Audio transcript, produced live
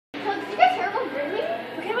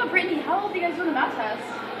How well did you guys do the math test?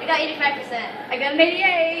 I got 85%. I got an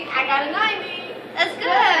 88. I got a 90. That's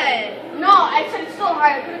good. No, I said it's still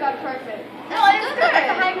high. I could have got perfect. No, it's good.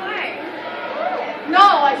 That's a high mark. No,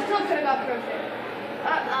 I still could have got perfect.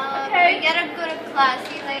 Okay. We gotta go to class.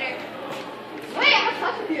 See you later. Wait, I have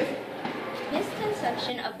class with you.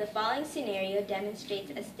 Misconception of the following scenario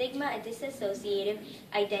demonstrates a stigma, a dissociative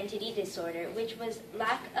identity disorder, which was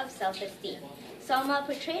lack of self-esteem. Salma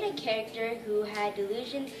portrayed a character who had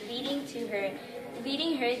delusions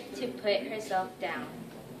leading her to put herself down.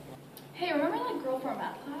 Hey, remember that girl from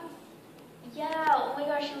math class? Yeah, oh my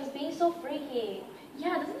gosh, she was being so freaky.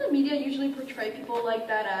 Yeah, doesn't the media usually portray people like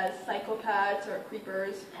that as psychopaths or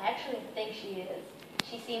creepers? I actually think she is.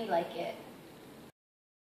 She seemed like it.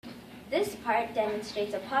 This part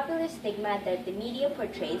demonstrates a popular stigma that the media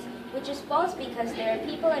portrays, which is false because there are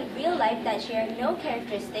people in real life that share no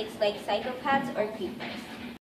characteristics like psychopaths or creepers.